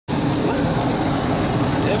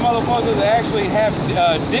motherfuckers that actually have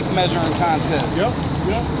dick measuring contests. Yep,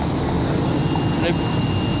 yep.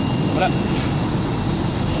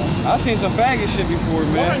 I've seen some faggot shit before,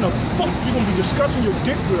 man. Why in the fuck you gonna be discussing your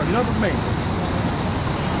dick with another man?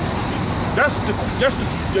 That's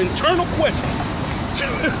the internal question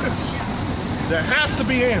that has to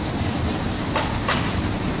be answered.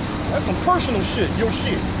 That's some personal shit, your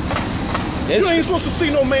shit. You ain't supposed to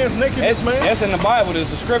see no man's nakedness, man. That's in the Bible. The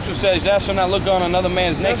scripture says, "Thou shalt not look on another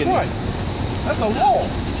man's nakedness." That's right. That's a law.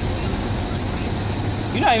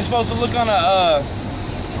 You're not even supposed to look on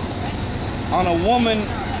a woman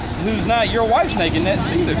who's not your wife's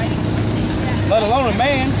nakedness either, let alone a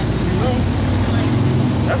man. You know,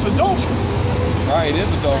 that's adultery. Right, it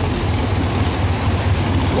is adultery.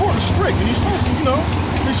 Lord is strict, and he's supposed to,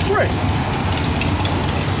 he's strict.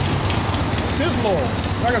 It's his law.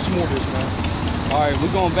 I got some more of this, man. All right,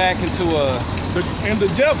 we're going back into and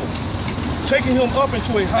the devil taking him up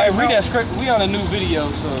into a high read mountain. that script. We on a new video,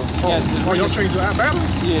 so Y'all changed the battle?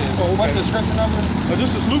 Yeah. Oh, okay. What's the scripture number?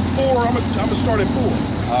 This is Luke 4. I'm gonna start at 4.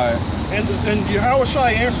 All right. And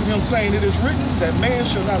Yahushua answered him, saying, "It is written that man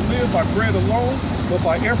shall not live by bread alone, but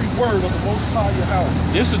by every word of the Most High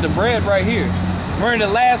Yahweh." This is the bread right here. Remember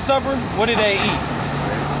the Last Supper? What did they eat?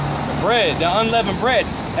 The bread, the unleavened bread.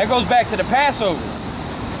 That goes back to the Passover.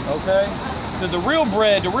 Okay? Because the real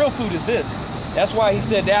bread, the real food is this. That's why he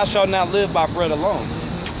said, "Thou shalt not live by bread alone."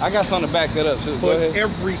 I got something to back that up too. But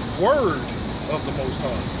every word of the Most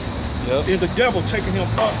High. Yep. And the devil taking him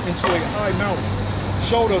up into a high mountain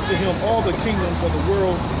showed unto him all the kingdoms of the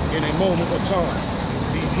world in a moment of time.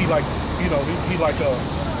 He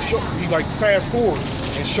fast forward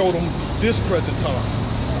and showed him this present time.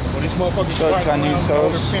 When these motherfuckers riding around with all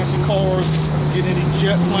their fancy cars, getting in these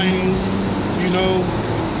jet planes,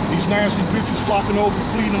 these nasty bitches flopping over,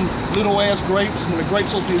 feeding them little ass grapes, and the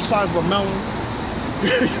grapes will be the size of a mountain.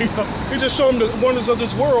 He just showed them the wonders of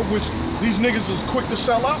this world, which these niggas is quick to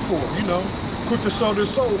sell out for, quick to sell their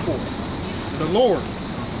soul for. The Lord.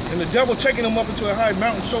 And the devil taking him up into a high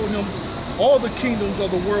mountain showed him all the kingdoms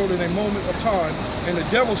of the world in a moment of time. And the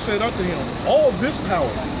devil said unto him, "All this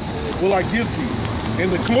power will I give thee,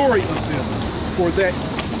 and the glory of them, for that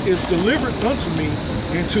is delivered unto me,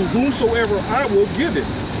 and to whomsoever I will give it.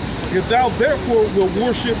 If thou therefore wilt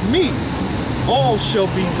worship me, all shall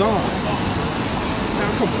be thine."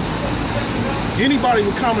 Now come on. Anybody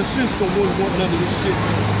with common sense don't want none of this shit.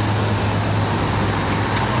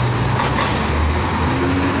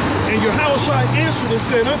 And Yahushua answered and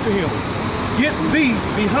said unto him, "Get thee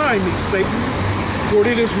behind me, Satan, for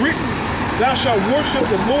it is written, Thou shalt worship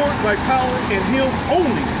the Lord thy power, and him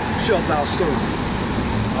only shalt thou serve."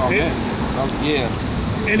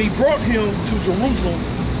 And he brought him to Jerusalem,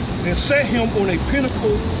 and set him on a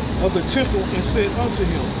pinnacle of the temple, and said unto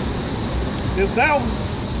him, "If thou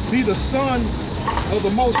be the Son of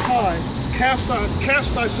the Most High, cast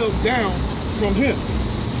thyself down from him.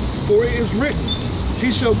 For it is written, He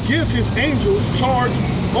shall give his angels charge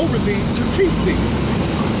over thee to keep thee.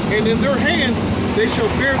 And in their hands they shall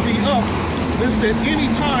bear thee up, lest at any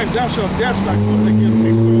time thou shalt dash thy foot against a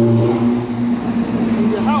stone." And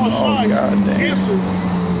Yahushua answered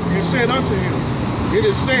and said unto him, "It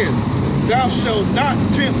is said, Thou shalt not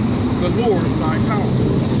tempt the Lord thy power."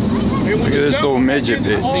 And when Look at this little midget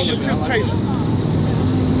bitch. All the temptations,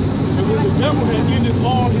 and when the devil had ended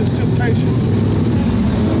all his temptations,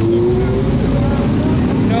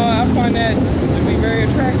 I find that to be very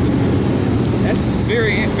attractive. That's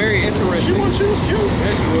very, very interesting. She was cute.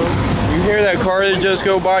 Yes, you will. You hear that car that just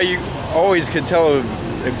go by, you always could tell an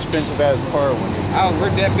expensive ass car when you... I'll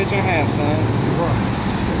rip that bitch in half, son.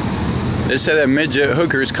 They said that midget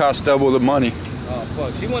hookers cost double the money. Oh,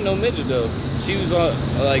 fuck. She wasn't no midget, though. She was,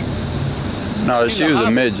 like... No, she was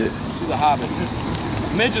a midget. She was a hobbit.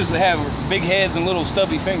 Midgets that have big heads and little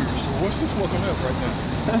stubby fingers. What's this looking up right now?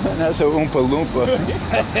 That's a Oompa Loompa.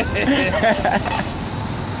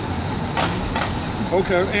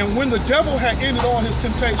 Okay, and when the devil had ended all his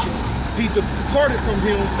temptation, he departed from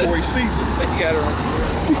him for a season.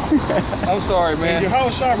 I'm sorry, man. And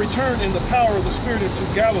Yahushua returned in the power of the Spirit into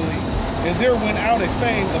Galilee, and there went out a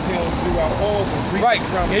fame of him throughout all the region. Right.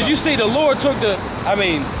 As you see, the Lord took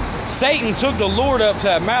Satan took the Lord up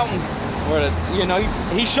to a mountain where,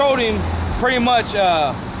 he showed him pretty much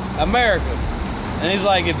America. And he's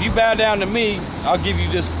like, if you bow down to me, I'll give you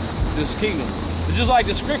this kingdom. It's just like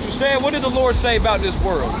the scripture said. What did the Lord say about this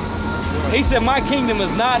world? He said, my kingdom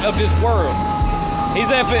is not of this world. He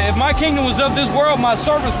said, if my kingdom was of this world, my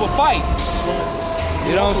servants would fight.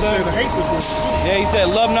 You know what I'm saying? Yeah, he said,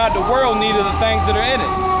 love not the world, neither the things that are in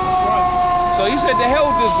it. So he said, to hell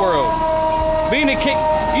with this world. Being a king,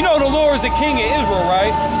 the Lord Lord is the King of Israel,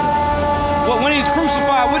 right? Well, when he's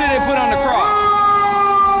crucified, what did they put on the cross?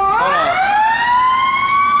 Hold on.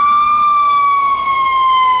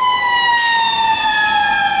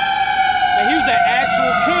 And he was the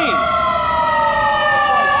actual king.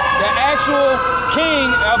 The actual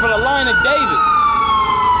king of the line of David.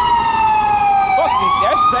 Fuck me,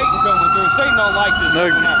 that's Satan coming through. Satan don't like this.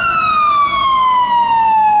 Look. Number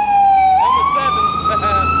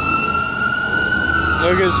 7.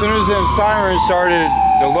 Look, as soon as them sirens started,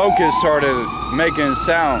 the locusts started making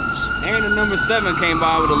sounds. And the number 7 came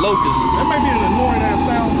by with a locust. That may be an annoying ass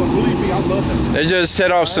sound, but believe me, I love it. They just set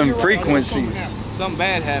off some frequency. Something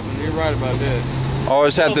bad happened. You're right about that. Oh,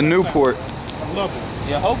 it's at the Newport. I love it.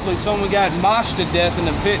 Yeah, hopefully someone got moshed to death in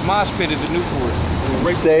the mosh pit at the Newport.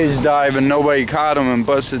 Stage dive and nobody caught him and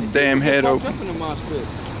busted the damn head Fucked open. up in the mosh pit.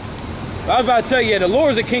 I was about to tell you, the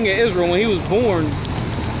Lord is the King of Israel. When he was born,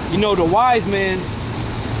 you know, the wise men,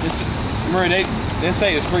 remember they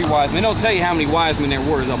say it's 3 wise men. They don't tell you how many wise men there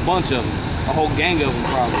were. There's a bunch of them, a whole gang of them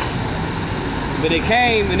probably. But they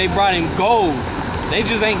came and they brought him gold. They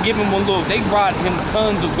just ain't giving him one look. They brought him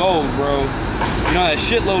tons of gold, bro. You know, that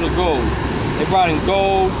shitload of gold. They brought him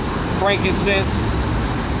gold, frankincense.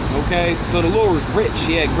 Okay, so the Lord was rich.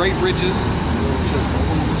 He had great riches.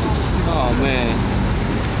 Oh man.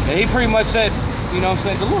 And he pretty much said, you know what I'm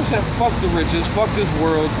saying? The Lord said, fuck the riches, fuck this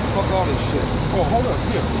world, fuck all this shit. Oh, hold up.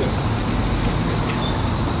 Yeah.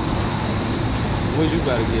 What you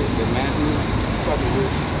gotta get? The Matthew?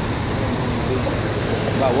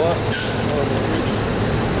 About what?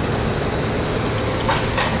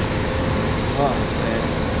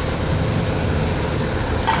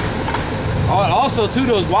 Also, too,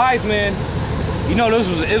 those wise men, you know,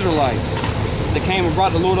 those was the Israelites that came and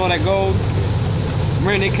brought the Lord all that gold.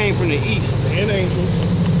 Remember, they came from the east. And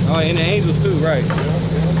angels. Oh, and the angels too, right?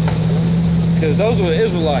 Because those were the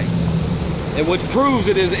Israelites. And what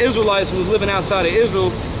proves it is the Israelites was living outside of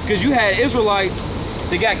Israel, because you had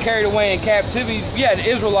Israelites that got carried away in captivity. You had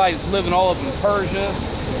Israelites living all up in Persia,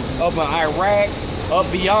 up in Iraq, up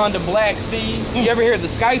beyond the Black Sea. You ever hear of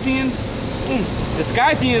the Scythians? The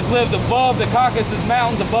Scythians lived above the Caucasus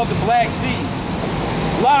Mountains, above the Black Sea.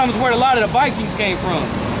 A lot of them is where a lot of the Vikings came from.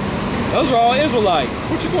 Those are all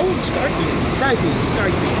Israelites. What you call them? Scythians.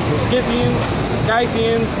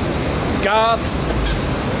 Scythians, Goths.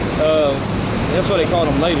 That's what they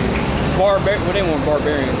called them later. Well, they weren't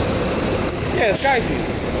barbarians. Yeah,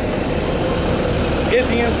 Scythians,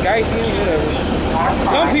 whatever.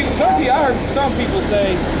 Some people, I heard some people say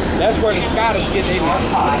that's where the Scottish get their name.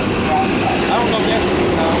 I don't know if that's true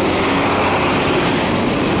or not.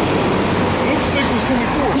 Luke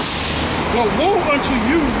 6:24. But woe unto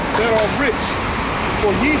you that are rich,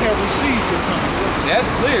 for ye have received your compensation. That's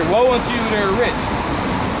clear. Woe unto you that are rich.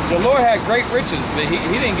 The Lord had great riches, but he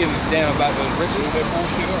didn't give a damn about those riches.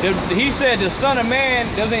 He said the Son of Man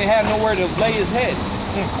doesn't have nowhere to lay his head.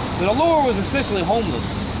 So the Lord was essentially homeless.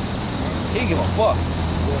 He didn't give a fuck.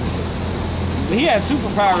 He had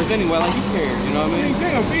superpowers anyway, like he cared, you know what I mean?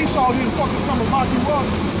 Damn, Esau didn't fucking come and lock you up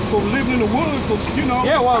for living in the woods, you know?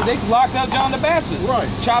 Yeah, well, they locked up John the Baptist. Right.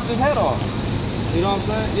 Chopped his head off. You know what I'm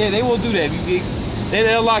saying? Yeah, they will do that.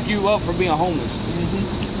 They'll lock you up for being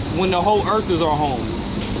homeless. When the whole earth is our home.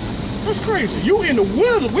 That's crazy. You in the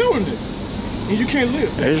wilderness, and you can't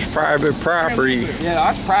live. It's private property. Yeah,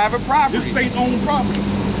 that's private property. This state-owned property.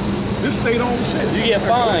 This state-owned shit. You get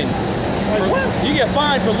fined. You get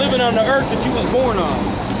fined for living on the earth that you was born on.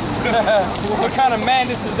 What kind of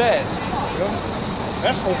madness is that?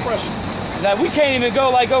 That's oppression. Now, we can't even go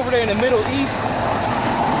like over there in the Middle East.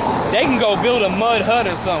 They can go build a mud hut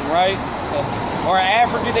or something, right? Or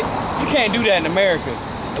Africa. You can't do that in America.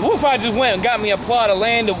 What if I just went and got me a plot of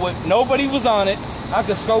land that nobody was on it? I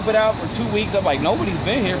could scope it out for 2 weeks. I'm like, nobody's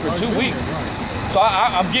been here for 2 weeks. So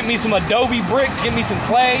I'm getting me some adobe bricks, get me some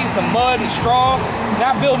clay, some mud and straw.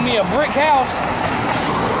 Now build me a brick house.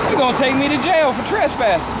 You're gonna take me to jail for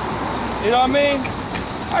trespassing. You know what I mean?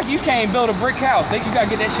 Like, you can't build a brick house. You gotta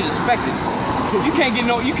get that shit inspected.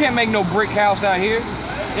 You can't make no brick house out here.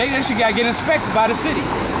 That shit gotta get inspected by the city.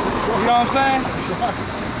 You know what I'm saying?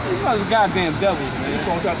 These are goddamn devils, man.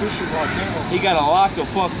 Got this shit right now. He gotta lock the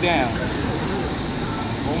fuck down.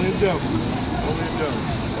 Only a devil. Only a devil.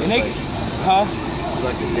 And they, huh? It's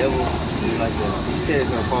like the devil. It's like he said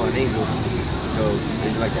it's gonna fall an angel. So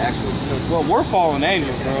it's like the actual. Well, we're fallen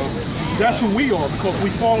angels, bro. That's who we are, because we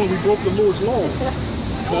fallen, we broke the Lord's law.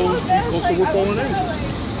 So we're fallen angels.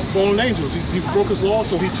 Fallen angels. He broke his law,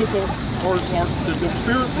 so he took the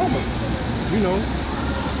spirit from us. You know.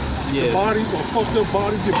 Yeah. The bodies, our fucked up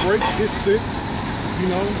bodies get break, get sick. You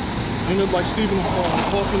know. Isn't it like Stephen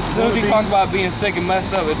Hawking? As soon as we talk about being sick and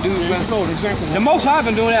messed up, dude, example. the Most High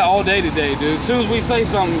been doing that all day today, dude. As soon as we say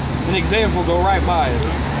something, an example go right by it.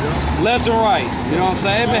 Left and right. You know what I'm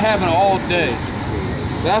saying? It's been happening all day.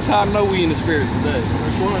 That's how I know we in the spirit today.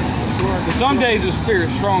 That's right. That's right. But some days the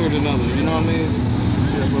spirit's stronger than others, you know what I mean?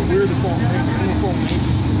 Yeah, but we're the fallen angels. We're the fallen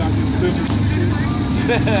angels. We're not just lizards and shit.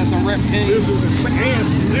 Some reptilians.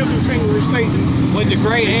 Lizards hanging with Satan. With the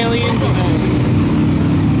great aliens.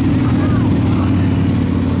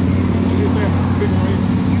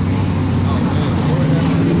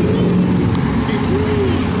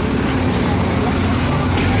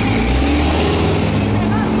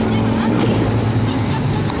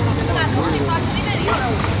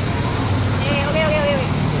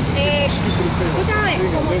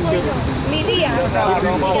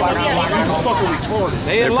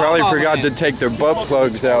 They probably forgot to take their butt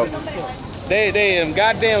plugs out. They in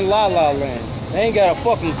goddamn La La Land. They ain't got a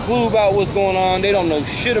fucking clue about what's going on. They don't know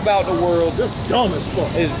shit about the world. It's dumb as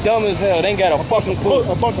fuck. It's dumb as hell. They ain't got a fucking clue.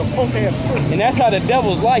 A bunch of punk ass pussies. And that's how the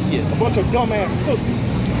devils like it. A bunch of dumb ass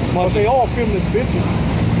pussies. But they all feminist bitches.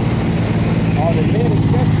 All the men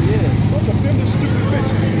especially, yeah. Bunch of feminist stupid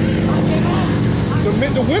bitches.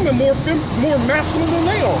 The women more masculine than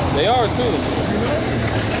they are. They are too. You know?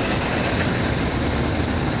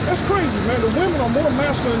 That's crazy, man. The women are more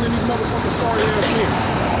masculine than these motherfucking sorry ass men.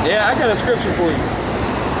 Yeah, I got a scripture for you.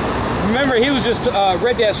 Remember, he was just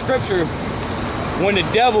read that scripture when the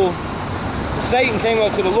devil, Satan, came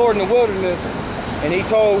up to the Lord in the wilderness, and he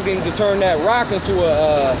told him to turn that rock into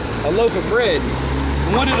a loaf of bread.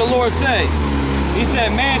 And what did the Lord say? He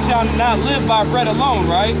said, "Man shall not live by bread alone,"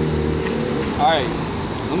 right? All right,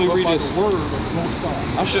 let me read this.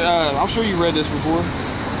 I'm sure you read this before.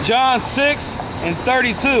 John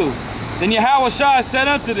 6:32. Then Yahushua said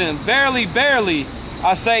unto them, "Verily, verily,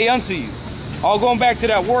 I say unto you." All going back to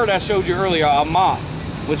that word I showed you earlier, Amah,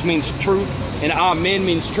 which means truth, and Amen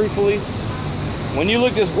means truthfully. When you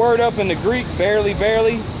look this word up in the Greek, verily,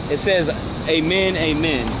 verily, it says amen,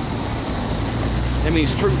 amen. That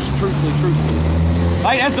means truth, truthfully, truthfully.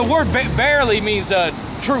 Like, that's the word verily means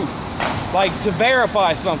truth. Like to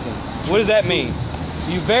verify something. What does that mean?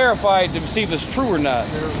 You verify it to see if it's true or not.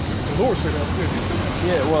 The Lord said that, didn't he?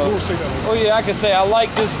 Yeah, well, The Lord said that. oh yeah, I can say I like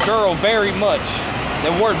this girl very much.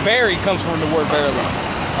 The word very comes from the word verily.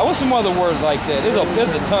 I wish some other words like that. There's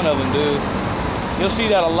a ton of them, dude. You'll see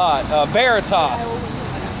that a lot.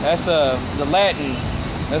 Veritas. That's the Latin.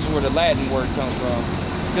 That's where the Latin word comes from.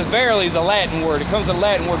 Because verily is a Latin word. It comes from the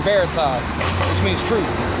Latin word veritas, which means truth.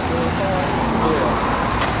 Yeah.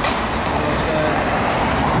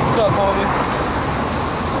 What's up, homie?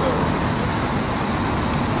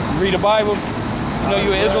 Read the Bible? You know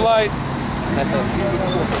you an Israelite?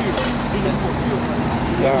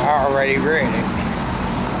 You're already ready.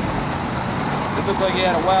 It looked like you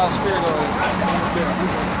had a wild spirit on it.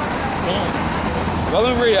 Well,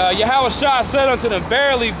 let me read. Yahushua said unto them,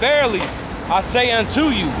 "Verily, verily, I say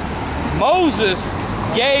unto you, Moses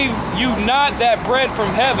gave you not that bread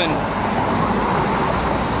from heaven."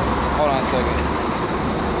 Hold on a second.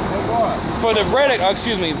 For the bread,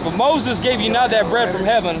 but Moses gave you not that bread from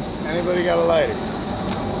heaven. Anybody got a lighter?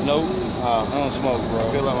 Nope. I don't smoke, bro. I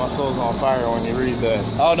feel like my soul's on fire when you read that.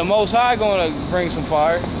 Oh, the Most High gonna bring some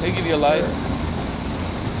fire. He'll give you a light.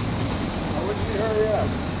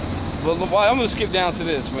 But I'm gonna skip down to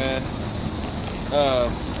this, man.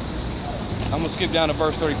 I'm gonna skip down to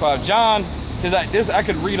verse 35. John, because I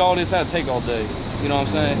could read all this, I'd take all day. You know what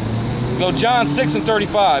I'm saying? Go John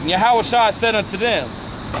 6:35. Yahushua said unto them,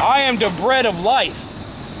 "I am the bread of life.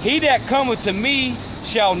 He that cometh to me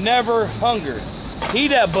shall never hunger. He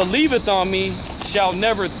that believeth on me shall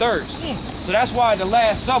never thirst." So that's why the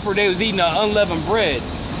Last Supper, they was eating unleavened bread.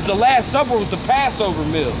 The Last Supper was the Passover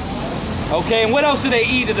meal. Okay, and what else do they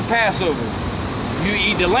eat at the Passover? You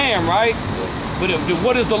eat the lamb, right? But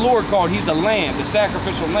what is the Lord called? He's the lamb, the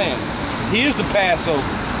sacrificial lamb. He is the Passover.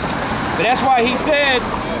 But that's why he said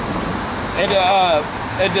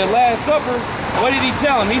at the Last Supper, what did he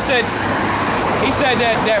tell him? He said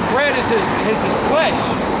that bread is his flesh,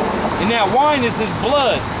 and that wine is his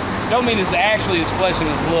blood. Don't mean it's actually his flesh and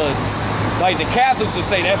his blood. Like the Catholics would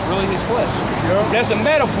say, that's really his flesh. Yep. That's a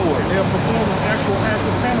metaphor. They'll perform an actual act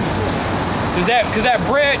of cannibalism. Because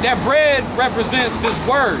that bread represents this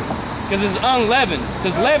word. Because it's unleavened.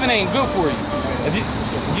 Because leaven ain't good for you. If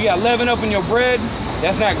you got leaven up in your bread,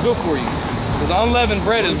 that's not good for you. Because unleavened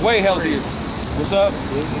bread is way healthier. What's up?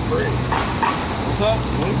 What's up?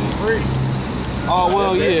 Oh,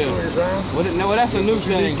 well, yeah. Well, that's a new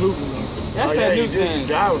thing. That's that new thing.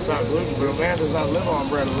 God was not gluten, but a man does not live on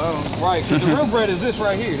bread alone. Right, because the real bread is this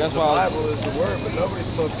right here. That's why the Bible is the word, but nobody's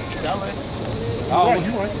supposed to sell it. Oh,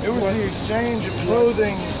 You're right. It was the exchange of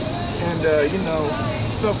clothing and, you know,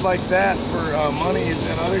 stuff like that for money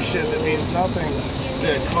and other shit that means nothing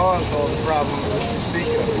that caused all the problems that you speak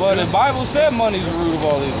of. well, the Bible said money's the root of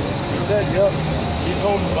all these. He said, yep, he's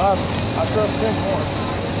holding the Bible. I trust him more.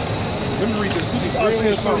 Let me read this. This is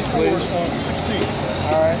Isaiah 34,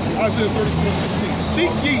 16. All right. Isaiah 34, 16.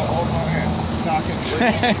 Seek ye. Hold my hand. Knocking.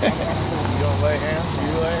 You don't lay hands? Do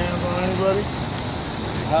you lay hands on anybody?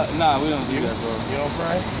 Nah, we don't do that, bro. You don't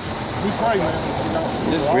pray? We pray, man.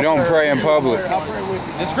 We don't pray in public. I'll pray with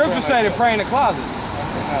you. The scriptures say to pray in the closet.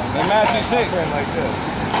 In Matthew 6. I'll pray like this.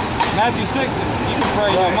 Matthew 6, you can pray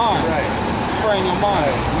in your mind. Right. You pray in your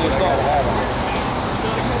mind. In your soul.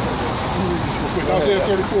 Isaiah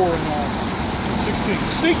 34 and 16.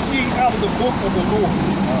 Seek ye out of the book of the Lord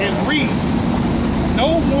and read.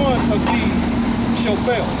 No one of these shall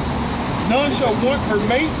fail. None shall want her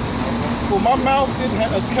mate. For my mouth it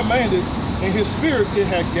hath commanded, and his spirit it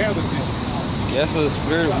hath gathered them. That's what the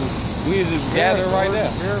spirit we need to gather right now.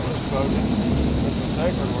 Spirit was spoken. That's a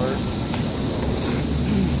sacred word.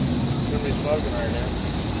 Shouldn't be spoken right now.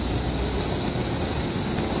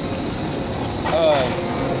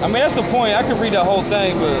 I mean, that's the point. I could read the whole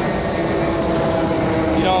thing, but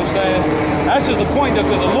you know what I'm saying? That's just the point, though,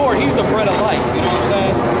 because the Lord, He's the bread of life. You know what I'm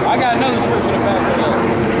saying? I got another scripture to back it up.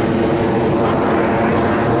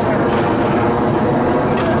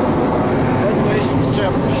 Revelation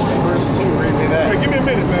chapter 20, verse 2. Read me that. Hey, give me a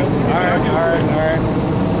minute, man. All right.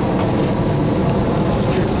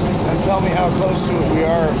 And tell me how close to it we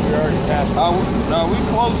are if we already passed it. No, we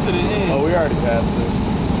close to the end. Oh, we already passed it.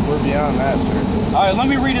 We're beyond that, sir. All right, let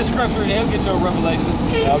me read this scripture and he'll get your revelation.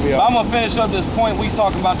 I'll be I'm going to finish up this point. We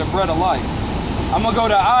talking about the bread of life. I'm going to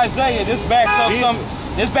go to Isaiah. This backs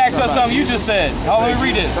up something you just said. Oh, let me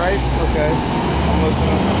read it. Christ? Okay. I'm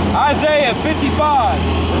listening. Isaiah 55.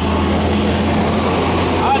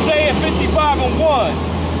 Isaiah 55 and 1.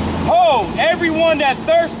 Ho, everyone that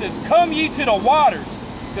thirsteth, come ye to the waters.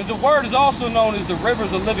 Because the word is also known as the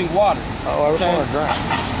rivers of living water. Oh, I was going to drown.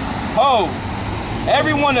 Ho,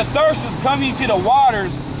 everyone that thirsteth, come ye to the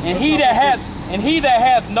waters, and he that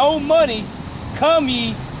hath no money, come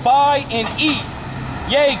ye, buy and eat.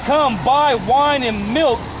 Yea, come buy wine and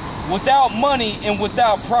milk without money and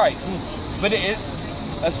without price. But a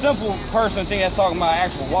simple person think that's talking about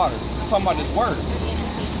actual water. It's talking about this word.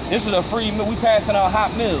 This is a free meal. We passing out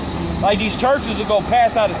hot meals. Like these churches will go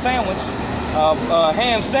pass out a sandwich,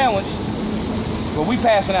 ham sandwich, but we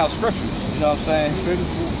passing out scriptures. You know what I'm saying?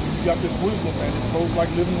 You got this wisdom, man. It flows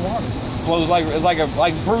like living water. Flows like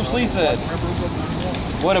Bruce Lee said.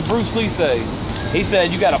 What did Bruce Lee say? He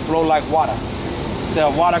said you gotta flow like water. He said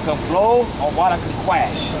water can flow or water can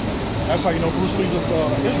quash. That's how you know Bruce Lee was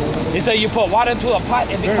Israel. He said you put water into a pot,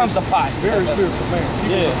 it becomes a pot. Very spiritual man.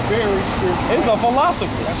 He was a very spiritual. It's a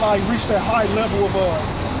philosophy. That's how he reached that high level of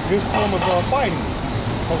his form of fighting.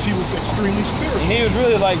 Because he was extremely spiritual. And he was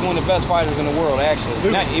really like one of the best fighters in the world,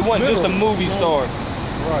 actually. He wasn't just a movie star.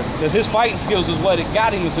 Right. Because his fighting skills is what it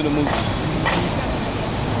got him into the movie.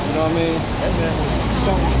 You know what I mean? That man was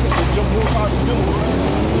something that Jim Wilcox was dealing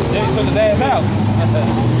with. Then he took his ass out.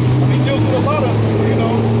 He deals with a lot of, you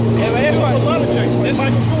know, a lot of checks.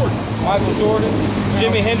 Like Michael Jordan,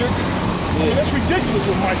 Jimi Hendrix. I mean, that's ridiculous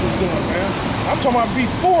what Michael's doing, man. I'm talking about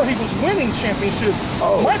before he was winning championships.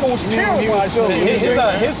 Michael was paralyzed.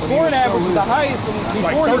 His scoring average was the highest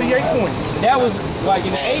like 38 points. That was like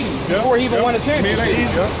in the 80s, before he even won a championship.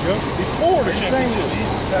 Before the championship.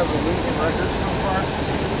 Jesus has a losing record so far?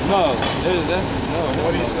 No.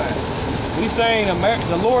 What are you saying? He's saying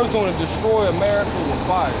the Lord's going to destroy America with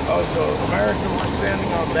fire. Oh, so America was standing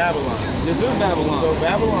on Babylon. This is Babylon. So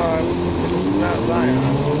Babylon, this is not Zion.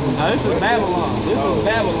 Now this is Babylon. This is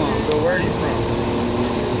Babylon. So where are you from?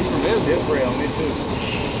 He's from Israel. Israel, me too.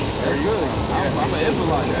 Very good. I'm an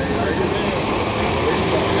Israelite.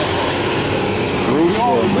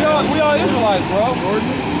 We all Israelites, bro.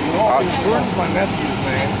 Jordan's my nephew's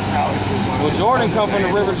name. Alex is my Well, Jordan come from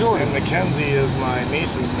the River Jordan. And Mackenzie is my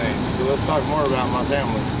niece's name. So let's talk more about my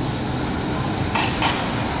family.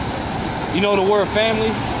 You know the word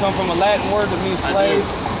family come from a Latin word that means slave.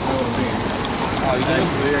 Oh, you do?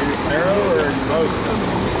 Actually, are you Pharaoh or are you Moses?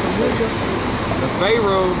 The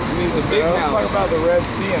Pharaoh means a big Let's house. talk about the Red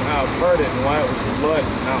Sea and how it parted and why it was blood,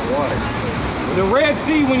 not water. The Red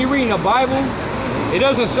Sea, when you're reading the Bible, it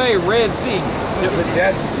doesn't say Red Sea. It says the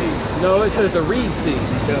Dead Sea. No, it says the Reed Sea.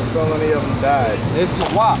 Because so many of them died. It's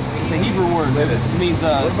Wap. It's a Hebrew word. It means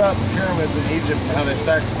What about the pyramids in Egypt and how they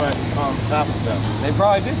sacrificed on top of them? they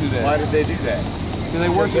probably did do that. Why did they do that? Because they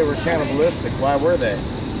Because worship. they were cannibalistic. Why were they?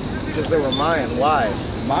 Because they were Mayan. Why?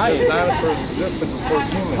 Maya. Dinosaurs existed before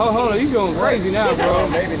humans. Hold on, you going crazy now, bro.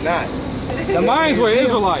 Maybe not. The Mayans were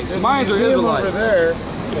Israelites. The Mayans are Israelites. Over there.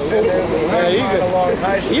 And there's a along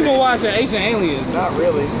High Street. You been watching Ancient Aliens? Not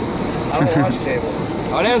really. I don't watch cable.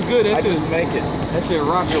 Oh, that's good. I just make it. That shit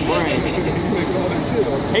rock your brain.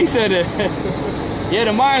 He said that. Yeah,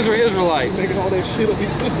 the Mayans were Israelites. Making all that shit up.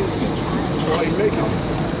 Why you making it?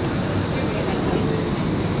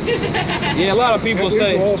 Yeah, a lot of people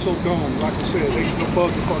say. They're also dumb. Like I said, they should bug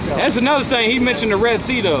the fuck out. That's another thing. He mentioned the Red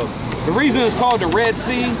Sea, though. The reason it's called the Red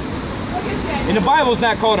Sea, in the Bible, it's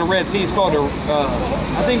not called the Red Sea. It's called the,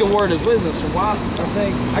 I think the word is, what is it, Sawat, I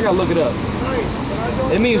think? I gotta look it up.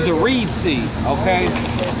 It means the Reed Sea, okay?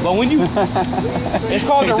 But when you, it's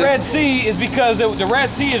called the Red Sea is because the Red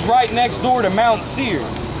Sea is right next door to Mount Seir,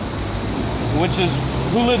 which is,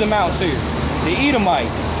 who lived in Mount Seir? The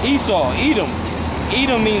Edomites, Esau, Edom.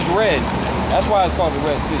 Edom means red. That's why it's called the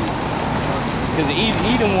Red Sea. Because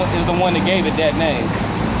Edom is the one that gave it that name.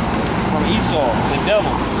 From Esau, the devil.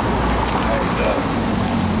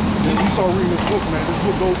 And Esau reading this book, man. This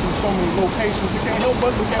book goes through so many locations. You can't help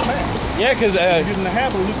but look at maps. Yeah, because you get in the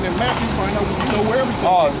habit of looking at maps, you find out you know where everything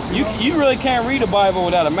is. You really can't read the Bible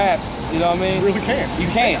without a map. You know what I mean? You really can't. You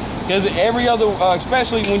can't. Because every other,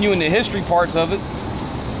 especially when you're in the history parts of it,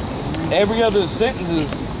 every other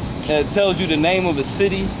sentence that tells you the name of a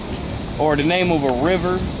city or the name of a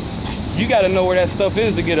river, you got to know where that stuff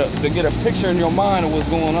is to get a picture in your mind of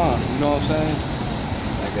what's going on. You know what I'm saying?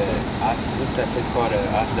 What's that place called?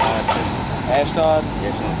 Ashdod?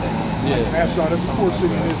 Yeah, something. Yeah. Ashdod, that's the fourth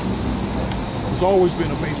city in Israel. It's always been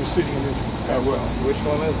a major city in Israel. Well, which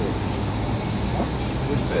one is it? Huh?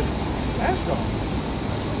 Which city? Ashdod.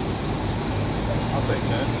 I'll take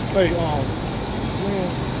that. Hey, It's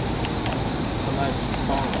a nice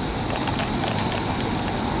song.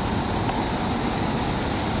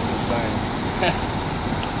 Just saying.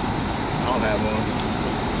 I don't have one.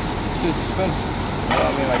 It's just expensive. I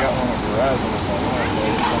mean, I got one on Verizon or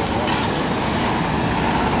something.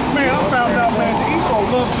 man, I found out, man, Esau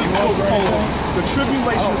loves to quote the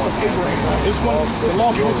tribulations of Abraham. It's one of the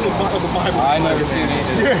lost books of the Bible. I never seen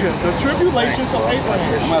it. Yeah, the tribulations of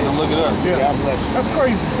Abraham. I'm about to look it up. Yeah, that's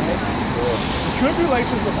crazy, man. The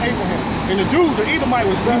tribulations of Abraham. And the dude, the Edomite,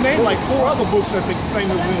 was renamed like 4 other books that they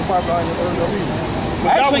famous in the Bible I never heard of either.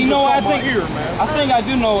 Actually, you know, I think I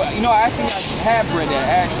do know. You know, I think I have read that.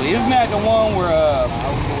 Actually, isn't that the one where?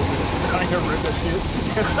 I never read that shit.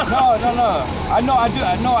 No. I know.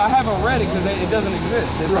 I haven't read it because it doesn't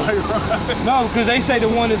exist. Right. No, because they say the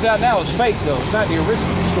one that's out now is fake though. It's not the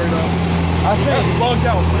original. Straight up. I think That's bugged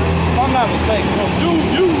out, man. if I'm not mistaken. Dude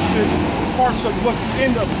used parts of what's the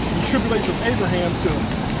end of the tribulation of Abraham to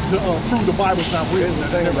prove the Bible's not real.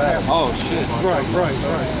 Oh shit. Right.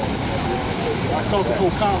 I thought the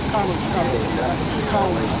whole comments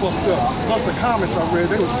fucked up. Plus the comments I read,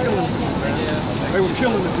 they was killing the dude. They was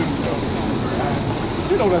killing the dude.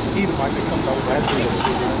 You know that's an Edomite that comes out of that.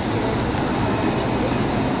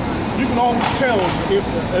 You can always tell if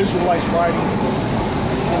the Israelites writing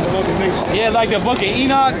from another nation. Yeah, like the Book of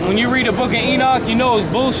Enoch. When you read the Book of Enoch, you know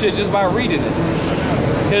it's bullshit just by reading it.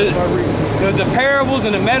 Because the parables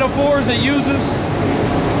and the metaphors it uses,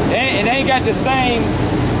 it ain't got the same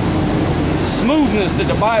smoothness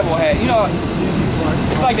that the Bible had. You know,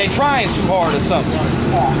 it's like they trying too hard or something.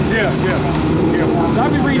 Yeah.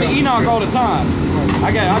 I be reading Enoch all the time. I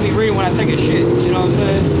be reading when I take a shit. You know what I'm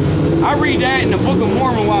saying? I read that in the Book of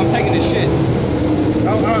Mormon while I'm taking a shit.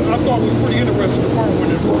 I thought it was pretty interesting the part when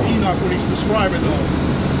the book Enoch, when he's describing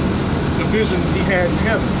the vision he had in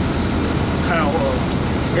heaven, how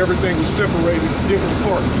everything was separated in different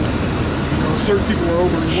parts. Certain people were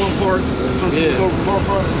over in one part, certain people were over in one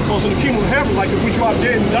part. Because in the kingdom of heaven, like if we drop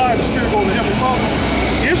dead and die, the spirit go to the heavenly Father.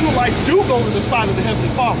 Israelites do go to the side of the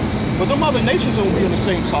heavenly Father, but them other nations don't be on the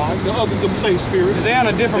same side. The same spirit. They on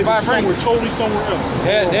a different vibration. We're totally somewhere else.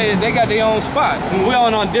 They got their own spot. We're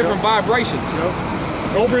on different vibrations.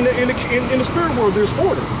 Yeah. Over in the spirit world, there's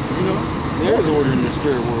order. You know. There's order in the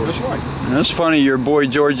spirit world. That's right. That's funny, your boy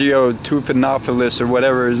Giorgio Tupanopoulos or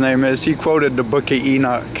whatever his name is, he quoted the Book of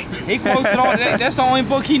Enoch. He quotes it all. That's the only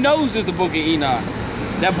book he knows is the Book of Enoch.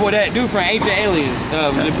 That dude from Ancient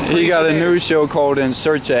Aliens. He got a new show called In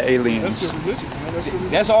Search of Aliens.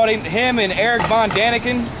 That's all him and Eric Von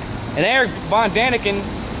Daniken. And Eric Von Daniken,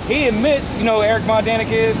 he admits, you know who Eric Von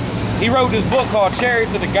Daniken is? He wrote this book called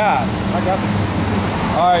Chariots of the Gods. I got it.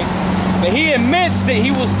 Alright. But he admits that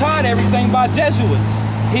he was taught everything by Jesuits.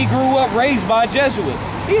 He grew up raised by Jesuits.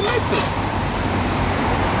 He admits it.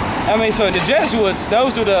 I mean, so the Jesuits,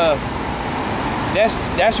 those are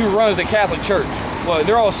that's who runs the Catholic Church. Well,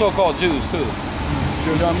 they're all so-called Jews too.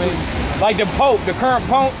 You know what I mean? Like the Pope, the current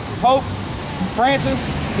Pope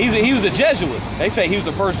Francis, he was a Jesuit. They say he was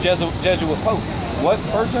the first Jesuit Pope. What?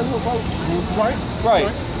 First Jesuit Pope? Right.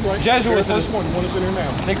 Jesuits,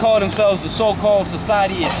 they call themselves the so-called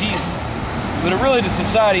Society of Jesus. But really the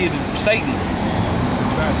Society of Satan.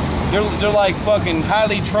 They're like fucking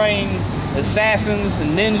highly trained assassins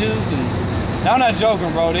and ninjas. And I'm not joking,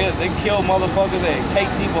 bro. They kill motherfuckers. They take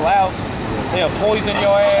people out. They'll poison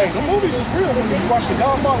your ass. The movies is real when you watch The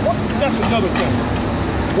Godfather. That's another thing.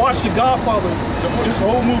 Watch The Godfather. It's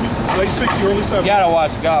an old movie, late 60s, early 70s. You gotta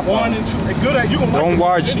watch Godfather. 1 and 2. Good at you gonna Don't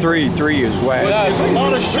watch 3. 3 is whack. There's a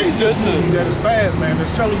lot of shit that is bad, man.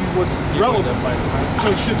 That's telling you what's relevant.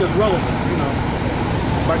 Some shit that's relevant, you know.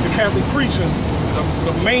 Like the Catholic preaching.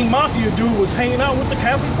 The main mafia dude was hanging out with the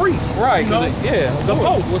Catholic priest. Right. You know? Yeah. The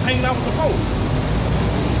Pope was hanging out with the Pope.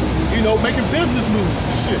 You know, making business moves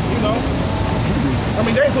and shit, you know. I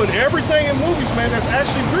mean, they put everything in movies, man, that's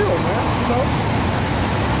actually real, man, you know.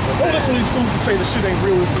 Don't listen to these fools that say the shit ain't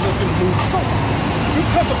real, it's just in the movies. You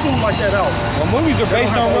cut the fool like that out. Well, movies are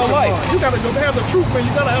based on real life. You gotta have the truth, man.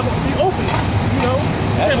 You gotta be open, you know.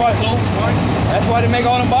 That's why they make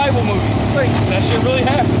all the Bible movies. That shit really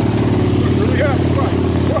happened. Really happened, right.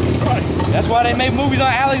 That's why they make movies on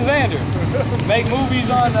Alexander. Make movies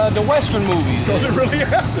on the Western movies. Because it really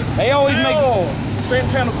happened. They always make.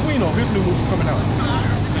 Santana Quino, his new movie coming out.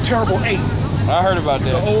 The Terrible 8. I heard about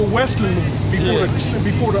that. The old Western movie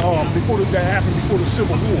before that happened, before the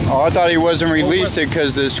Civil War. Oh, I thought he wasn't released it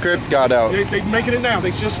because the script got out. They making it now.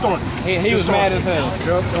 They just started. He was mad as hell.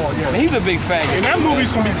 Yeah. He's a big faggot. And that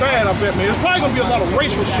movie's gonna be bad, I bet, man. It's probably gonna be a lot of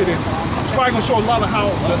racial shit in it. It's probably gonna show a lot of how.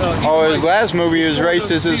 His last movie is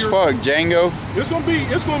racist as fuck, Django. It's gonna be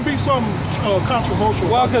some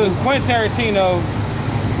controversial. Well, because Quentin Tarantino,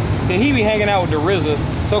 he be hanging out with the RZA.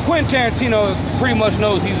 So Quentin Tarantino pretty much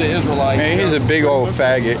knows he's an Israelite. Man, he's a big old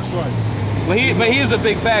faggot. But he is a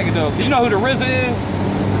big faggot though. You know who the RZA is?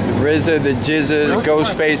 RZA, the Jizza, the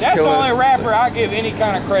Ghostface That's Killer. the only rapper I give any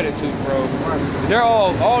kind of credit to, bro. They're all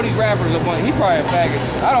these rappers are funny. He probably a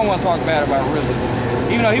faggot. I don't want to talk bad about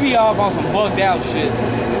RZA. Even though he be off on some bugged out shit.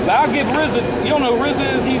 But I'll give RZA, you don't know who RZA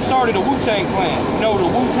is? He started the Wu-Tang Clan. You know the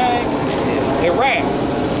Wu-Tang? They rap.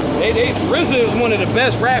 RZA is one of the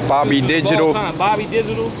best rappers Bobby Digital. of all time. Bobby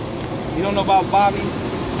Digital. You don't know about Bobby?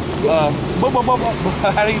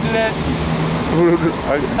 How do you do that?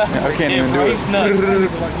 I can't even do it.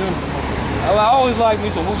 I always like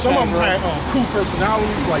me some Wu-Tang. Some of them had cool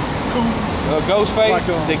personalities, like cool.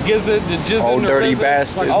 Ghostface, the Gizzard, Old Dirty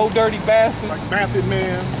Bastard. Old Dirty Bastard. Like Method Man.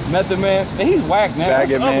 Man. He's whack now.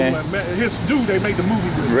 Redman. His dude, they made the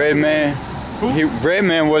movie with. Redman.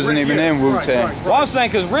 Redman wasn't even in Wu-Tang. Well, I'm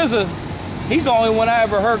saying because RZA, he's the only one I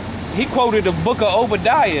ever heard. He quoted the Book of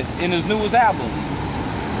Obadiah in his newest album.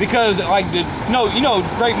 Because like you know,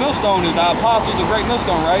 Great Millstone is the Apostles of Great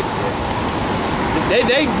Millstone, right?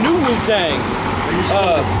 They knew Wu-Tang.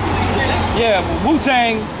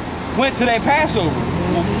 Wu-Tang went to their Passover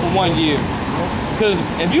for 1 year. Because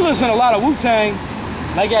if you listen to a lot of Wu-Tang,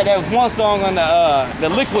 they got that one song on the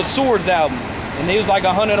Liquid Swords album. And there was like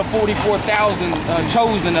 144,000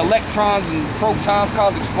 chosen electrons and protons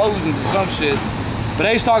cause explosions or some shit. But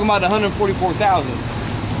they was talking about the 144,000.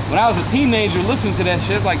 When I was a teenager listening to that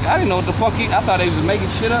shit, like I didn't know what the fuck I thought they was making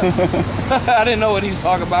shit up. I didn't know what he was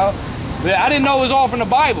talking about. But I didn't know it was all from the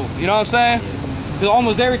Bible. You know what I'm saying? Because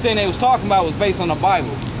almost everything they was talking about was based on the Bible.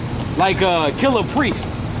 Like Killer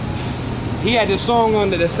Priest. He had this song on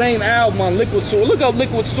the same album on Liquid Swords. Look up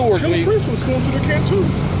Liquid Swords. Killer Priest was going to the camp too.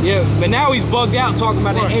 Yeah, but now he's bugged out talking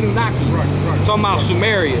about the Anunnaki. Talking about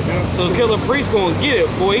Sumeria. So Killer Priest gonna get it.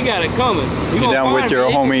 Boy, he got it coming. Get down with your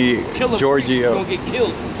homie Giorgio. Gonna get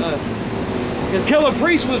killed. Cause Killer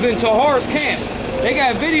Priest was in Tahar's camp. They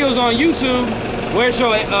got videos on YouTube where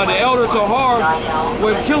show the elder Tahar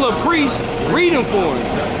with Killer Priest reading for him.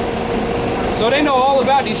 So they know all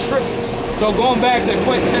about these scriptures. So going back to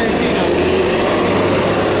Quentin Tarantino.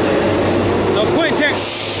 So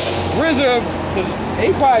RZA, he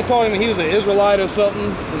probably told him he was an Israelite or something.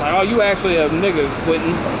 Like, oh, you actually a nigga, Quentin.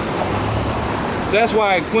 So that's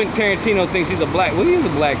why Quentin Tarantino thinks he's a black. Well, he is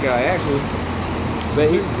a black guy actually. But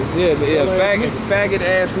faggot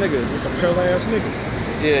ass nigga. He's a pale ass nigga.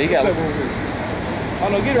 Yeah, he got. Oh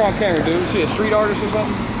no, get her on camera, dude. She a street artist or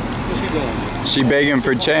something? What's she doing? She begging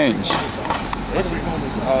for change.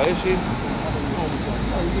 Oh, is she?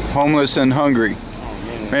 Homeless and hungry.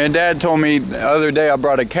 Man, Dad told me the other day I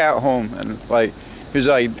brought a cat home and like he was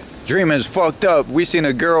like, Dreamin's fucked up. We seen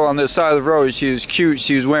a girl on the side of the road. She was cute.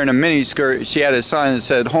 She was wearing a mini skirt. She had a sign that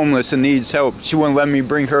said homeless and needs help. She wouldn't let me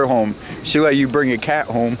bring her home She let you bring a cat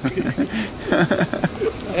home.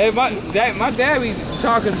 Hey, my dad be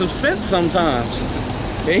talking some sense sometimes.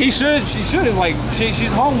 Yeah, she should have, like,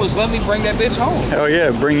 she's homeless, let me bring that bitch home. Hell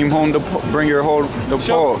yeah, bring him home to, bring her home to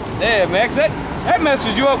Paul. Yeah, man, that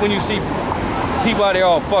messes you up when you see people out there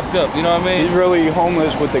all fucked up, you know what I mean? He's really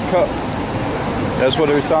homeless with the cup. That's what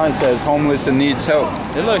her sign says, homeless and needs help.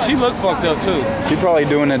 And look, she look fucked up too. She probably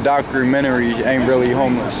doing a documentary, ain't really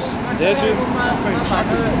homeless. Is she?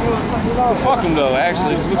 Fuck him though,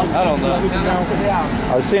 actually. I don't know.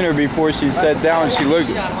 I've seen her before she sat down, she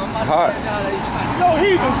looked hot. Yo,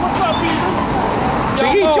 heathens, what's up, heathens?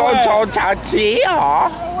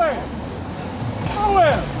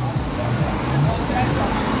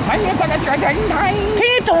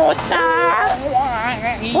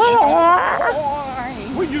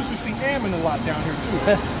 We usually see Ammon a lot down here too.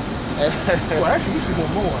 Well, actually, we see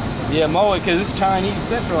more. Yeah, more because it's Chinese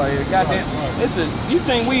central out here. Goddamn, you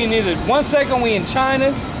think we in either 1 second we in China,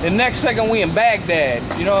 the next second we in Baghdad.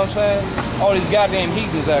 You know what I'm saying? All these goddamn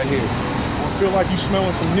heathens out here. I feel like you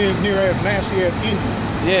smelling some near-ass, nasty-ass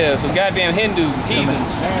Indians. Yeah, some goddamn Hindus,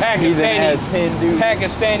 heathens,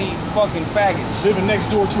 Pakistani fucking faggots. Living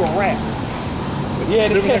next door to a rat.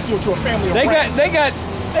 Yeah, living next door to a family of rats. They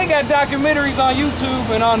got documentaries on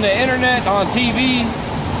YouTube and on the internet, on TV,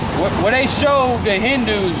 where they show the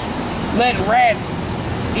Hindus let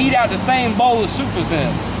rats eat out the same bowl of soup as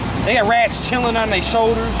them. They got rats chilling on their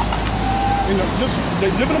shoulders. You know,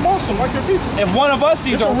 they living amongst them like their people. If one of us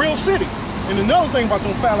sees it's a real city. And another thing about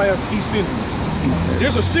them foul ass East Indians,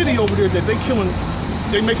 there's a city over there that they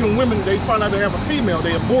making women. They find out they have a female,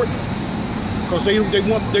 they abort them because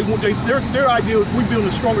their idea is we build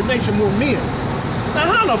a stronger nation, more men.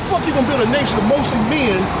 Now how the fuck you gonna build a nation of mostly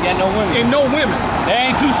men and no women?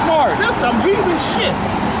 They ain't too smart. That's some heathen shit.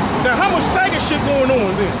 Now how much faggot shit going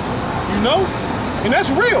on then? You know? And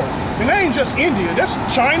that's real. And that ain't just India. That's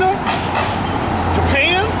China,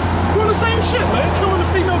 Japan, doing the same shit, man. Killing the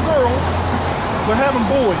female girls, but having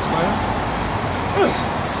boys, man. Ugh.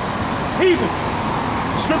 Heathens.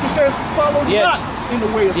 The scripture says follow not in the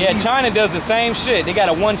way of the heathen. China does the same shit. They got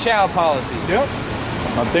a one-child policy. Yep.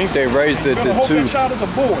 I think they raised it to 2. Hope that child is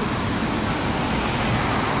a boy.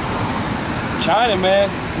 China, man,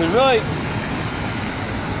 is really,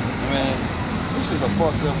 man, this is a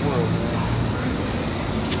fucked up world, man.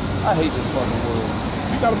 I hate this fucking world.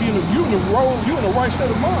 You gotta be in the right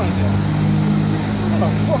state of mind, man. How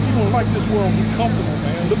the fuck you gonna like this world and be comfortable,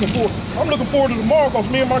 man? I'm looking forward to tomorrow because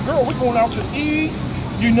me and my girl, we're going out to eat,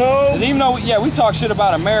 you know. And even though, we talk shit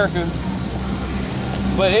about America,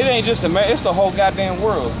 but it ain't just America, it's the whole goddamn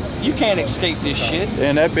world. You can't escape this shit.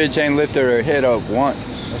 And that bitch ain't lifted her head up once.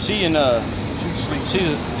 She is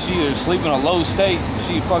sleeping in a low state.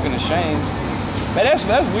 She fucking ashamed. Man,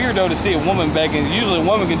 that's weird though to see a woman begging. Usually a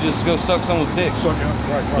woman can just go suck someone's dick.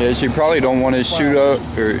 Right. Yeah, she probably don't want to shoot up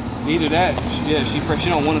or. Either that. Yeah, she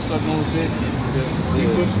don't want to suck no one's dick.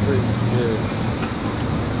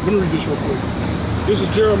 Yeah. Let me read this real quick. This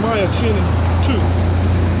is Jeremiah 10:2.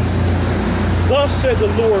 Thus said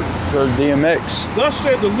the Lord. Or DMX. Thus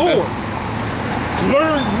said the Lord.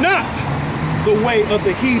 Learn not the way of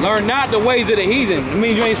the heathen. Learn not the ways of the heathen. It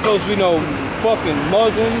means you ain't supposed to be no fucking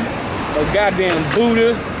Muslim or goddamn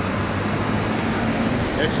Buddha.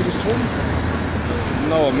 Exodus 20.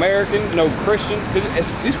 No American, no Christian.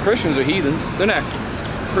 These Christians are heathens. They're not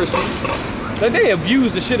Christians. They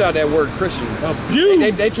abuse the shit out of that word Christian.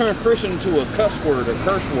 Abuse? They turn Christian into a cuss word, a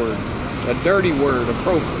curse word, a dirty word, a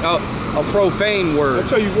profane word. I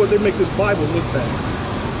tell you what, they make this Bible look bad.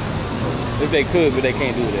 If they could, but they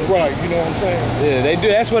can't do that. Right, you know what I'm saying? Yeah, they do.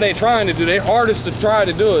 That's what they're trying to do. They're artists to try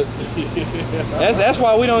to do it. That's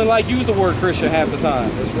why we don't like use the word Christian half the time.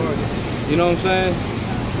 That's right. You know what I'm saying?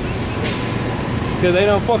 Because they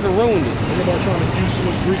done fucking ruined it. Everybody trying to use so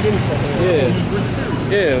much Greek anything.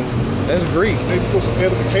 Yeah, that's Greek. Maybe put some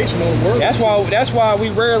edification on the word. That's why we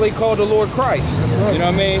rarely call the Lord Christ. That's right. You know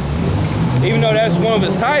what I mean? Even though that's one of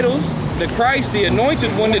his titles. The Christ, the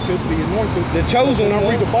anointed one, the chosen one. When I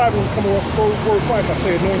read the Bible and come off the word Christ, I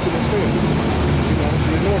say anointed instead. You know,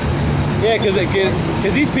 the anointed. Yeah,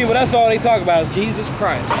 because these people, that's all they talk about is Jesus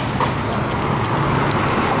Christ.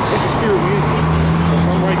 That's the spirit we in.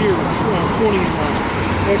 I'm right here, 20,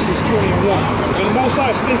 Exodus 20 and 1. And the Most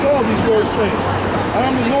High spake all these words, saying, I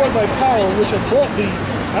am the Lord thy power, which hath brought thee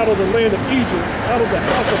out of the land of Egypt, out of the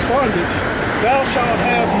house of bondage. Thou shalt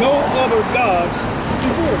have no other gods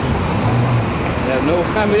before thee.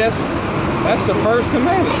 I mean, that's the first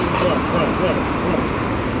commandment. Right.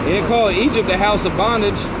 They didn't call Egypt the house of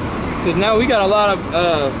bondage, because now we got a lot of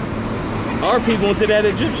our people into that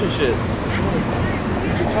Egyptian shit.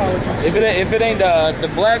 If it ain't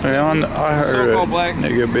the black, I heard a black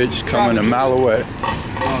nigga bitch coming a mile away.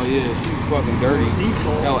 Oh yeah, she's fucking dirty.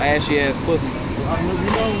 No ashy ass pussy.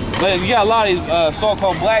 But you got a lot of these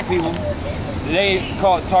so-called black people. They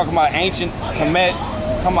talking about ancient Kemet,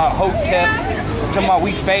 talking about Hotep, talking about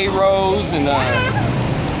we pharaohs and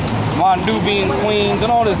Mondubian queens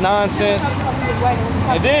and all this nonsense.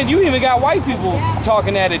 And then you even got white people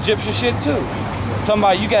talking that Egyptian shit too. Talking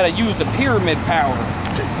about you gotta use the pyramid power.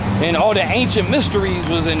 And all the ancient mysteries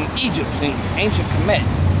was in Egypt, in ancient Kemet.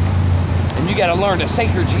 And you gotta learn the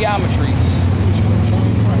sacred geometries.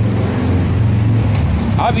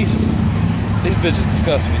 These bitches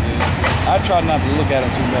disgust me, dude. I try not to look at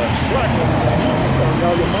them too much.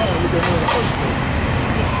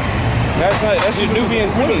 That's your Nubian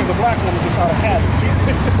queen. The black woman just out of habit.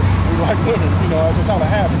 We like women, you know, it's just out of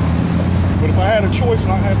habit. But if I had a choice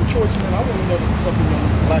and I had the choice, man, I wouldn't never fucking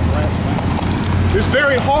black rats, man. It's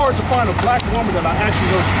very hard to find a black woman that I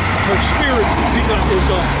actually her spirit is,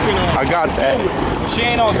 you know. I got that. She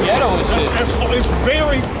ain't all ghetto and shit. It's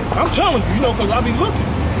very, I'm telling you, you know, because I be looking.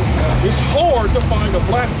 It's hard to find a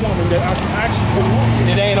black woman that I can actually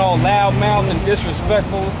believe. It ain't all loudmouth and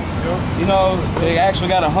disrespectful. Yeah. You know, they actually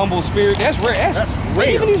got a humble spirit. That's rare. That's rare.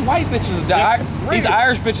 Even these white bitches, these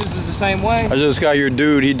Irish bitches is the same way. I just got your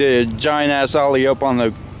dude. He did a giant ass ollie up on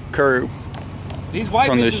the curb. These white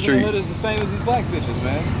from bitches the street. in the hood is the same as these black bitches,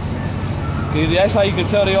 man. That's how you can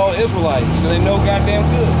tell they all Israelites, because they know goddamn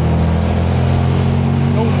good.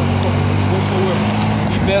 No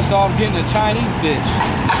whatsoever. You best off getting a Chinese bitch.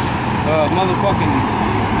 Motherfucking...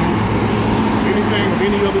 Anything of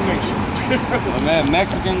any other nation. Man,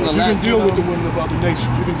 Mexican, you can deal with the women of other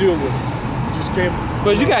nations. You can deal with it. You just can't...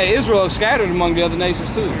 But you got Israel scattered among the other nations,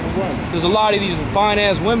 too. There's a lot of these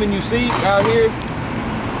fine-ass women you see out here.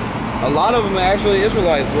 A lot of them are actually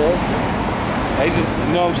Israelites, bro. They just,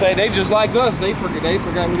 you know what I'm saying? They just like us. They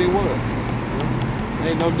forgot who they were. They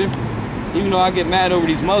ain't no different. Even though I get mad over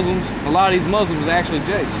these Muslims, a lot of these Muslims are actually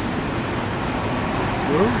Jays.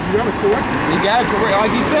 Well, you gotta correct it. You gotta correct,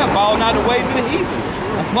 like you said, follow not the ways of the heathen.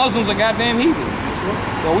 Muslims are goddamn heathen.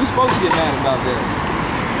 So we supposed to get mad about that.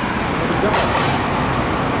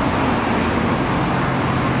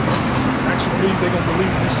 Actually, they're gonna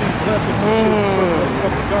believe you see blessings from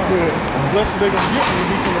God. Blessings they're gonna get will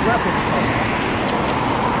be from the rap side.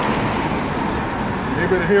 They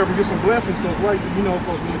better hear and get some blessings, because you know,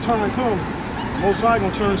 because when the time comes, Most High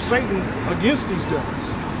gonna turn Satan against these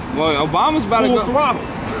devils. Well, Obama's about to go. Throttle.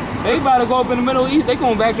 They about to go up in the Middle East. They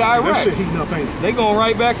going back to Iraq. That shit heating up, ain't it? They going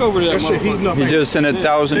right back over there. That shit heating up. He just sent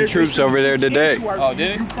 1,000 troops over there today. Oh,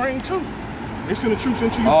 did it? Ukraine too. They sent the troops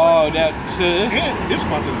into Ukraine. Oh, too. that shit. And it's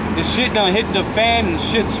about to. The shit done hit the fan and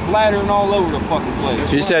shit splattering all over the fucking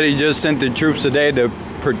place. He said he just sent the troops today to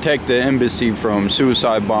protect the embassy from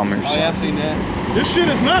suicide bombers. Oh, yeah, I seen that. This shit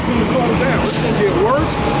is not going to calm down. It's going to get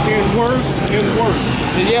worse and worse and worse.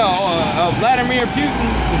 Yeah, Vladimir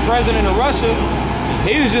Putin, the president of Russia,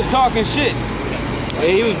 he was just talking shit.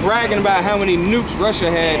 He was bragging about how many nukes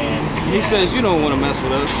Russia had. He says, you don't want to mess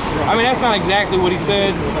with us. I mean, that's not exactly what he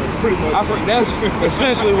said. Pretty much. That's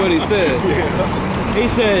essentially what he said. He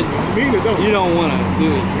said, you don't want to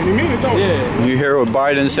do it. And he mean it, though. Yeah. You hear what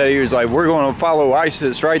Biden said? He was like, we're going to follow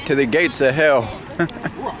ISIS right to the gates of hell.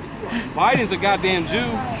 Biden's a goddamn Jew.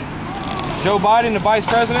 Joe Biden, the vice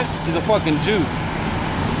president, he's a fucking Jew.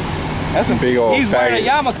 That's a big old He's faggot. wearing a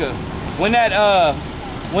yarmulke.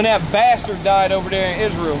 When that bastard died over there in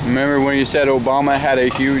Israel. Remember when you said Obama had a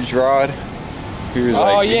huge rod? He was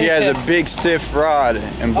like, yeah, he has a big stiff rod,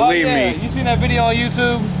 and believe me. You seen that video on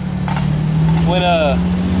YouTube? When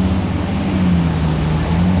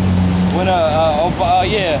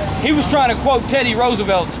he was trying to quote Teddy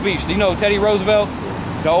Roosevelt's speech. Do you know Teddy Roosevelt,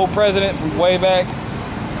 the old president from way back?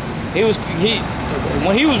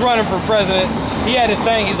 When he was running for president, he had this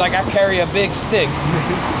thing. He's like, I carry a big stick.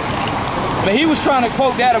 But he was trying to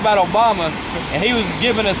quote that about Obama, and he was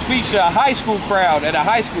giving a speech to a high school crowd at a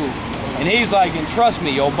high school. And he's like, and trust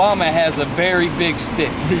me, Obama has a very big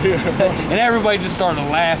stick. And everybody just started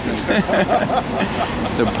laughing.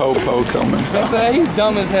 The po-po coming. He's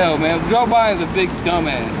dumb as hell, man. Joe Biden's a big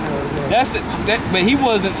dumbass. But he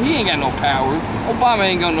ain't got no power. Obama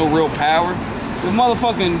ain't got no real power. The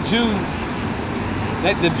motherfucking Jew,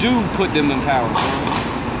 the Jew put them in power.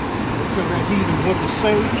 So that he even what to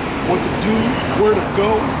say, what to do, where to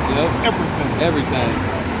go, everything. Everything.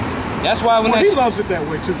 That's why when he loves it that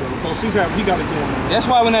way too, though, because he got it going on. That's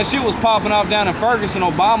why when that shit was popping off down in Ferguson,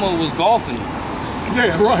 Obama was golfing.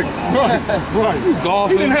 Yeah, right.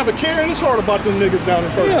 Golfing. He didn't have a care in his heart about them niggas down in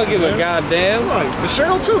Ferguson. He don't give a goddamn. Right.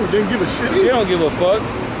 Michelle too didn't give a shit. She don't give a fuck.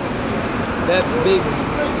 that big.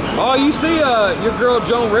 Oh, you see, your girl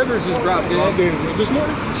Joan Rivers just dropped dead. This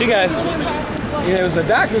morning? She got. Yeah, it was the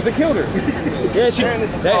doctors that killed her. Yeah,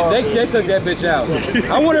 they took that bitch out.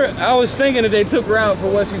 I wonder. I was thinking that they took her out for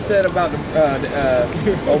what she said about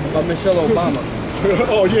Michelle Obama.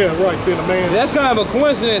 Oh yeah, right. Then the man. That's kind of a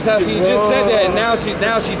coincidence how she just said that, and now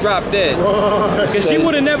she dropped dead. Because she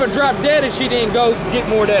would have never dropped dead if she didn't go get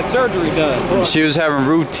more of that surgery done. She was having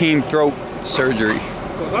routine throat surgery.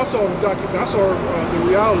 Because I saw the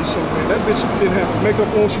reality show, man. That bitch didn't have makeup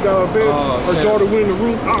on. She got out of bed. Her daughter went in the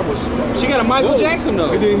room. She got a Michael Jackson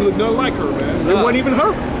though. It didn't even look nothing like her, man. It wasn't even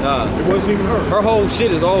her. It wasn't even her. Her whole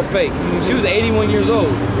shit is all fake. She was 81 years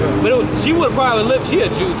old. Yeah. But she would probably live. She a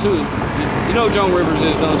Jew too. You know Joan Rivers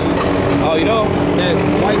is, don't you? Oh, you know that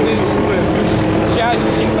white bitch.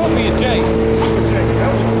 She could be a J.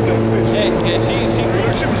 Yeah,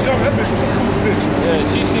 she was young. That bitch was a cool bitch. Yeah,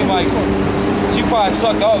 she seemed like she probably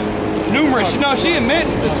sucked up numerous. You know, she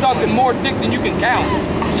admits to sucking more dick than you can count.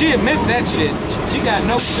 She admits that shit. She got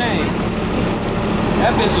no shame.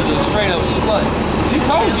 That bitch was a straight up slut. She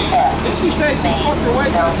told you. Didn't she say she fucked her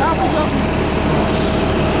way to the top or something?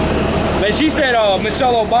 But she said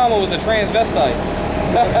Michelle Obama was a transvestite.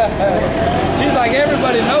 She's like,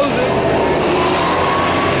 everybody knows it.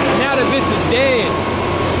 Now the bitch is dead.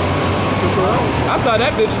 I thought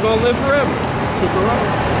that bitch was gonna live forever.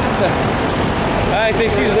 I didn't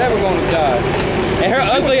think she was ever gonna die. And her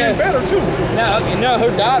ugly ass better too. No,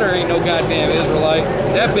 her daughter ain't no goddamn Israelite.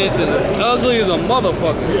 That bitch is ugly as a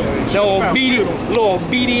motherfucker. Little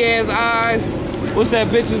beady ass eyes. What's that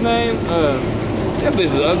bitch's name? That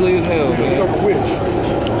bitch is ugly as hell, man. Like a witch.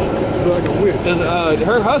 Like a witch. Cause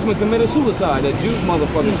her husband committed suicide. That Jew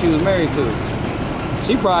motherfucker she was married to.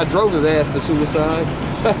 She probably drove his ass to suicide.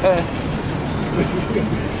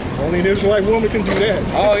 Only an Israelite woman can do that.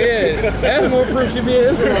 Oh yeah, that's more proof she be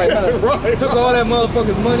an Israelite. Right. Took all that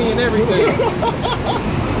motherfucker's money and everything.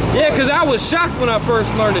 Yeah, cause I was shocked when I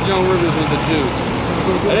first learned that Joan Rivers was a Jew.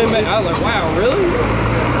 I was like, wow, really?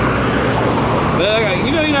 But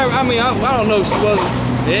I mean, I don't know.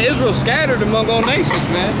 Israel scattered among all nations,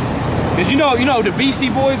 man. Cause you know who the Beastie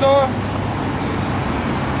Boys are.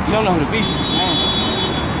 You don't know who the Beastie Boys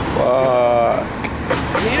are.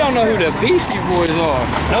 You don't know who the Beastie Boys are.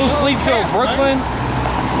 No Sleep Till Brooklyn,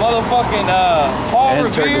 motherfucking Paul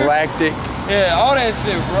Revere. Intergalactic. Yeah, all that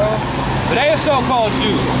shit, bro. But they are so-called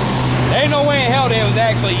Jews. There ain't no way in hell they was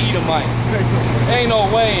actually Edomites. There ain't no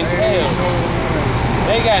way in hell.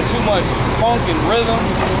 They got too much funk and rhythm.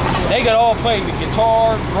 They got all played the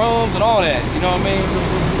guitar, drums, and all that. You know what I mean?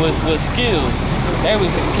 With skills. They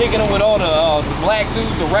was kicking them with all the black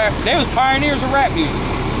dudes, the rap. They was pioneers of rap music.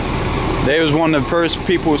 They was one of the first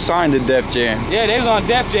people signed to Def Jam. Yeah, they was on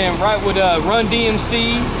Def Jam, right, with Run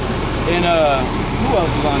DMC and who else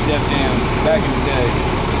was on Def Jam back in the day?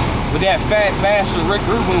 With that fat bastard Rick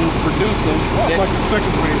Rubin produced them. That was like the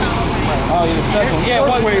second wave. Oh yeah, the second one. Yeah,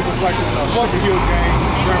 first wave was like the Sugar Hill Gang.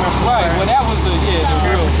 Right, well that was the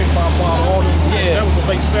real. Yeah, that was the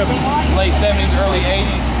late 70s. Late 70s, early 80s.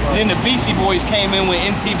 Right. Then the Beastie Boys came in when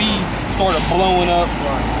MTV started blowing up.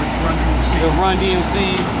 Right, Run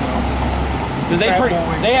DMC. Cause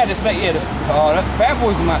they had to say, yeah, the Fat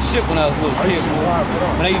Boys were my shit when I was a little kid.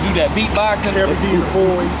 When they do that beatboxing. Everything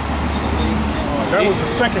Boys. That was the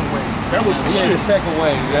second wave. That was the shit. The second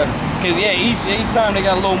wave. Yeah. Cause each time they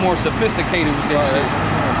got a little more sophisticated with that shit.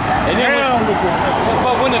 And then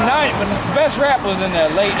but when the best rap was in the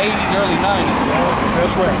late 80s, early 90s.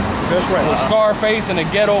 That's right. That's right. So Scarface and the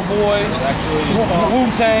Ghetto Boys,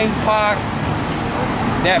 Wu-Tang, Pac.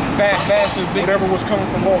 That fat bastard bitch. Whatever was coming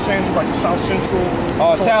from Los Angeles, like the South Central.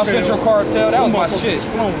 Oh, South Central Cartel. That was my shit.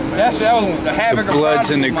 That was the Havoc. The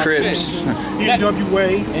Bloods and the Crips.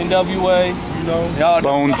 NWA. NWA. You know.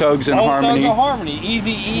 Bone Thugs and Harmony. Bone Thugs and Harmony.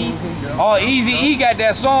 Eazy-E. Oh, Eazy-E got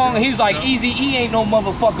that song. He was like, Eazy-E ain't no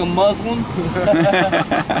motherfucking Muslim.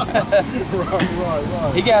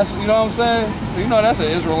 Right. He got, you know what I'm saying? You know that's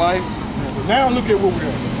an Israelite. Now look at where we're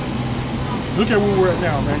at. Look at where we're at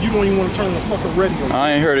now, man. You don't even want to turn the fucking radio.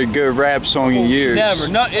 I ain't heard a good rap song in years. Never.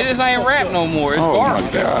 No, it ain't rap no more. It's garbage.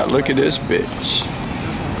 Oh my God! Look at this bitch.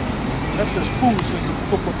 That's just foolishness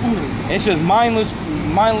for buffoonery. It's just mindless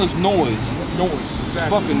noise. Noise, exactly. It's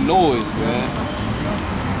fucking noise, man.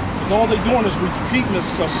 Because all they're doing is repeating a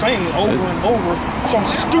saying over and over, some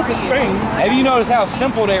stupid saying. Have you noticed how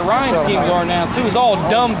simple their rhyme schemes are now too? It's all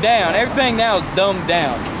dumbed down. Everything now is dumbed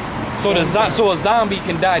down, so a zombie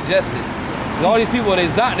can digest it. All these people,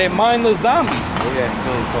 they're mindless zombies. We got a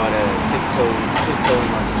song called Tiptoeing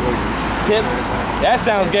My Jordans. That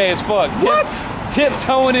sounds gay as fuck. What?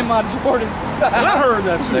 Tiptoeing in my Jordans. I heard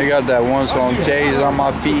that too. They got that one song, J's on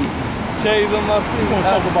my feet. Shades on my We're feet. gonna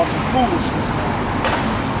talk about some foolishness.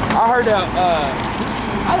 I heard that.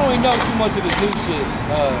 I don't even know too much of this new shit.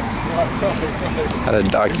 How to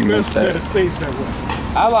document that. States that way.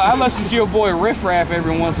 I listen to your boy Riff Raff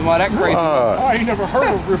every once in a while. That crazy. I ain't never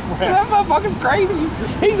heard of Riff That Raff. motherfucker's crazy.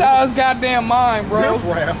 He's out of his goddamn mind, bro. Riff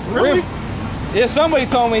Raff, really? Yeah, somebody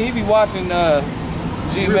told me he be watching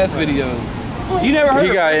GMS videos. You never heard He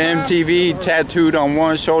of got Riff Raff? MTV tattooed on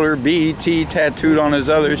one shoulder, BET tattooed on his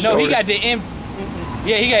other shoulder. No, he got the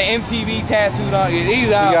Yeah, he got MTV tattooed on.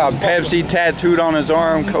 He's out. He got of his fucking- Pepsi tattooed on his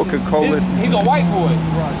arm, Coca-Cola. He's a white boy.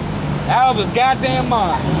 Out of his goddamn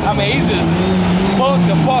mind. I mean, he's just bugged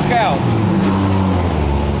the fuck out.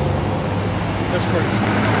 That's crazy.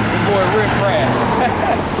 Your boy Riff Raff.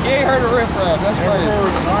 You ain't heard of Riff Raff. That's Never crazy. heard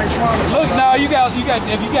of it. I ain't trying to. Look, now you got,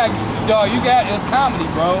 dog, you got it's comedy,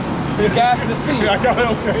 bro. You got to see I it. got it,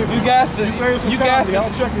 okay. You got to, You saying some you got comedy, I'll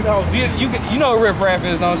to. check it out. You know what Riff Raff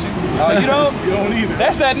is, don't you? Oh, you don't? You don't either.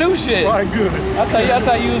 That's that new shit. Right, good. I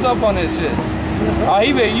thought you was up on that shit. Oh,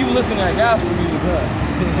 you listen to that gospel music, huh?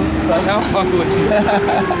 Like, I'm fucking with you.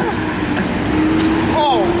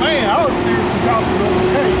 Oh, man, I was seeing some gospel the other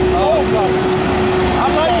day. Oh, gospel. I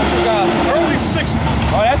like you gospel. Early 60s.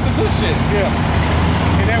 Oh, that's the good shit. Yeah.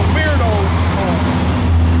 And that weirdo,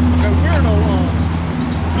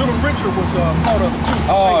 Little Richard was part of it too.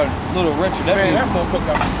 Oh, Little Richard. Man, that motherfucker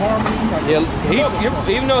got some harmony. Yeah,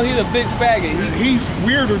 even though he's a big faggot, He's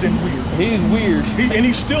weirder than weird. he's weird. And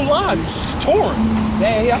he's still alive. He's touring.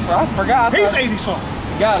 Damn, I forgot. He's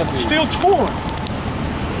 80-something. Gotta be. Still touring.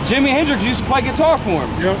 Jimi Hendrix used to play guitar for him.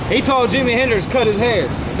 Yeah. He told Jimi Hendrix cut his hair.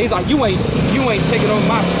 He's like, you ain't taking on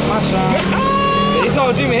my shine. He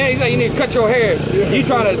told Jimi Hendrix, he's like, you need to cut your hair. You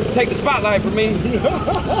trying to take the spotlight from me.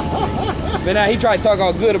 But now he tried to talk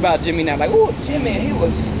all good about Jimmy now. Like, oh, Jimmy, he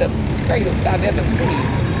was the greatest I've ever seen.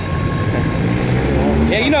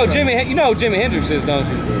 Yeah, you know who Jimi Hendrix is, don't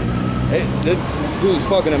you? This dude's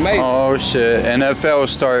fucking amazing. Oh shit, NFL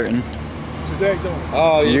starting. Today, don't.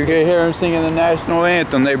 Oh, You can hear him singing the national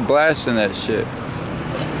anthem. They blasting that shit.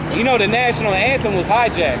 You know the national anthem was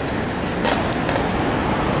hijacked.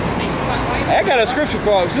 I got a scripture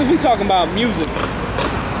for it. Since we talking about music,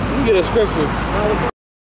 let me get a scripture.